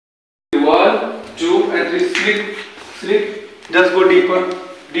and 3 sleep, sleep. Just go deeper,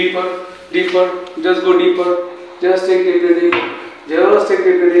 deeper, deeper. Just go deeper. Just take deep breathing. Just take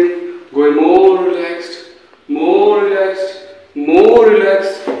deep breathing. Going more relaxed, more relaxed, more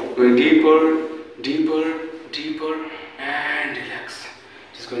relaxed. Going deeper, deeper, deeper, and relax.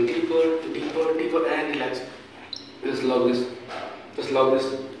 Just going deeper, deeper, deeper, and relax. Just love this. Just love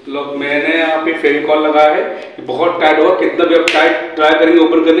this. Lock मैंने यहाँ पे फेविकॉल लगाया है, बहुत tight होगा, कितना भी आप टाइट ट्राई करेंगे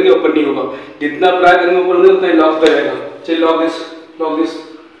ओपन करने के ओपन नहीं होगा, जितना ट्राई करेंगे ओपन करेंगे उतना ही लॉक हो जाएगा। चलिए lock this, lock this,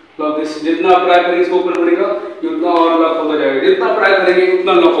 lock this. जितना आप ट्राई करेंगे इसको ओपन करने का उतना और लॉक होता जाएगा, जितना ट्राई करेंगे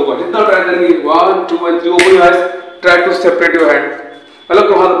उतना लॉक होगा, जितना ट्राई करेंगे। 1 2 and 3 open your eyes, try to separate your hand. अलग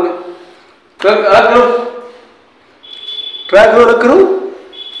करो हाथ अपने, अलग करो, ट्राई करो, अलग करो,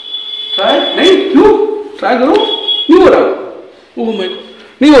 ट्राई नहीं क्यों ट्राई करो, नहीं हो रहा। ओह माय गॉड,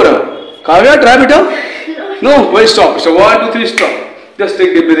 नहीं हो रहा। काव्या ट्राई बेटा, know very stop. So 1 2 3 stop. Just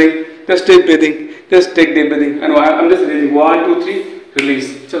take deep breathing, just take breathing, just take deep breathing and I am just releasing 1 2 3 release.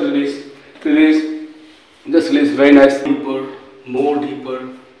 चल release, release, just release. Very nice. Deeper, more deeper,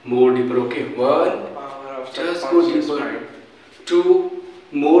 more deeper. Okay 1 just go deeper, 2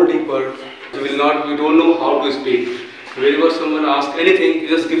 more deeper. You will not, you don't know how to speak. Whenever someone asks anything, you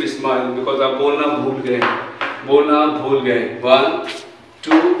just give a smile because आप बोलना भूल गए, बोलना भूल गए। 1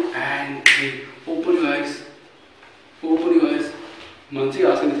 2 and 3 open your eyes, open your eyes. Mansi,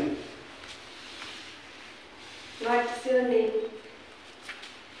 ask anything. What's your name?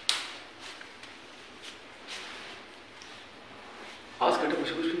 Ask her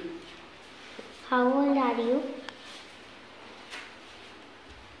कुछ कुछ। How old are you?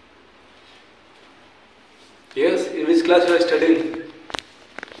 Yes, in which class you are studying?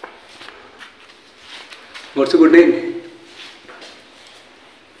 What's your good name?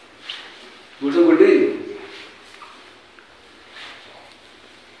 What's your good name?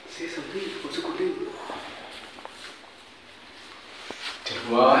 Say something. What's your good name?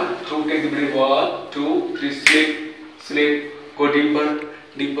 1 2 take the breath. 1 2 3 sleep, sleep. Go deeper,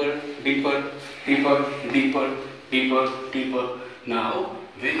 deeper, deeper, deeper, deeper, deeper, deeper. Now,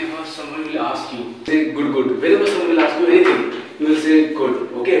 whenever someone will ask you, say good, good. Whenever someone will ask you anything, you will say good.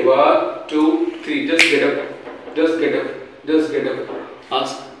 Okay, 1 2 3. Just get up, just get up, just get up.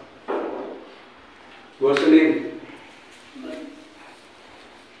 Ask. What's your name?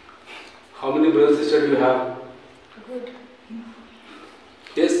 How many brothers and sisters do you have? Good.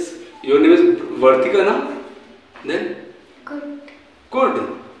 Yes, your name is Vartika, na? Then? Good. Good.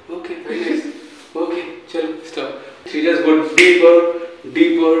 Okay, very nice. Okay, chalo, stop. She just go deeper,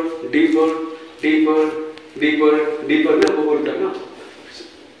 deeper, deeper, deeper, deeper, deeper. ना वो बोलता ना.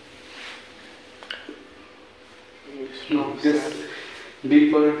 No, just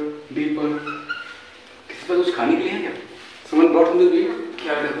deeper, deeper. किसी पर कुछ खाने के लिए है क्या? Someone brought something to eat?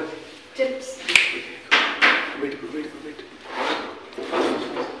 क्या है वो? Chips. Wait, wait, wait.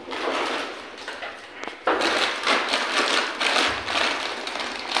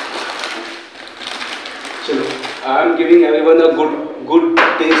 चलो, I am giving everyone a good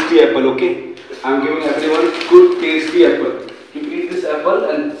tasty apple. Okay, I am giving everyone good tasty apple. You eat this apple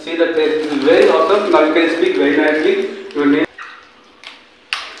and see the taste. This is very awesome. Now you can speak very nicely. Your name.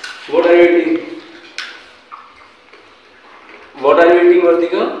 What are you eating? What are you eating,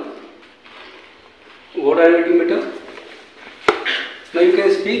 Vartika? What are you eating, beta? Now you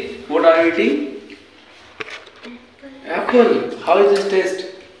can speak. What are you eating? Apple. How is this taste?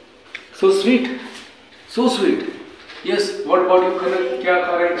 So sweet. So sweet. Yes. What about you? क्या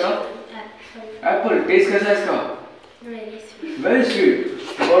खा रहे हैं आप? Apple. Taste कैसा है इसका? Very sweet. Very sweet.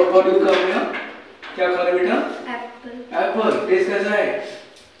 What about you? Kavya? क्या खा रहे बेटा? Apple. Apple. Taste कैसा है?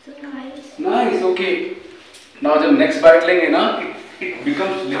 So nice. Nice. Okay. Now जब next bite लेंगे ना, it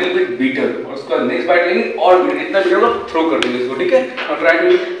becomes little bit bitter. और उसका next bite लेंगे और bitter. इतना bitter होगा throw कर देंगे इसको, ठीक है? और try to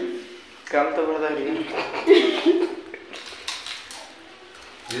eat. काम तो बड़ा है नहीं।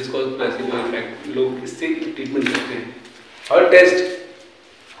 This is called placebo effect. लोग इससे ट्रीटमेंट करते हैं। How it taste?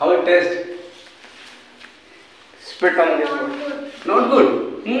 How it taste? Spit on this one. Not good.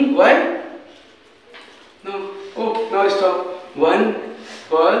 Why? No. Oh, now stop. 1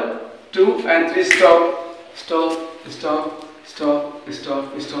 2 and 3 stop. Stop. Stop. Stop.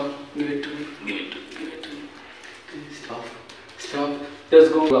 Stop. Stop. Give it to me. Give it to me. Give it to me. Stop. Stop.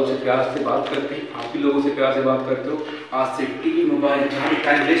 Just go. आपसे प्यार से बात करते हैं, आप भी लोगों से प्यार से बात करते हो। आज से टीवी मोबाइल जहाँ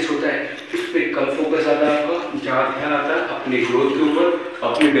टाइम वेस्ट होता है उस पर कम फोकस आता है आपका, जहाँ ध्यान आता है अपने ग्रोथ के ऊपर,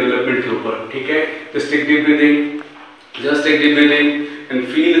 अपने डेवलपमेंट के ऊपर, ठीक है? Just take deep breathing, just take deep breathing and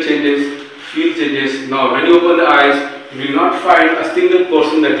feel the changes, feel changes. Now when you open the eyes, will not find a single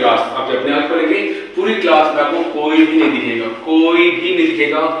person in the class. आप जब अपने आप पढ़ेंगे पूरी क्लास में आपको कोई भी नहीं दिखेगा, कोई भी नहीं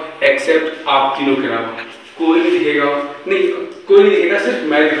दिखेगा एक्सेप्ट आप तीनों के अलावा। कोई नहीं दिखेगा, नहीं कोई नहीं दिखेगा, सिर्फ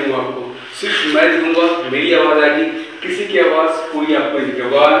मैं दिखूंगा आपको, सिर्फ मैं दिखूंगा, मेरी आवाज आएगी, किसी की आवाज कोई आपको नहीं दिखेगा।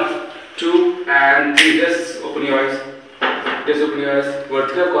 1 2 and 3 just open your eyes, just open your eyes।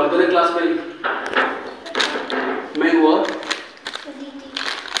 वर्तिका कौन कौन है क्लास में? मैं हुआ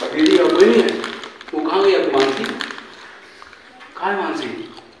दीदी और कोई नहीं है। वो कहाँ गई अब? मानसी कहाँ है? मानसी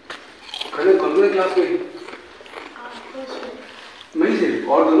खड़े कौन कौन है क्लास में? मैं से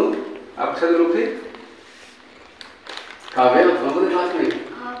और दोनों आप सब लोग थे कहाँ गए? कौन कौन है क्लास में?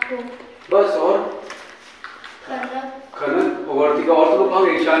 बस और खनन और वर्तिका और सब लोग कहाँ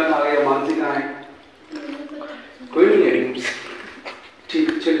गए? ईशान कहाँ गया? मानसी कहाँ है? कोई नहीं है।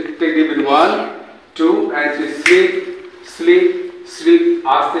 ठीक चलिए take deep in 1 2 and 3 sleep sleep sleep।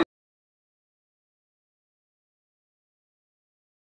 आज से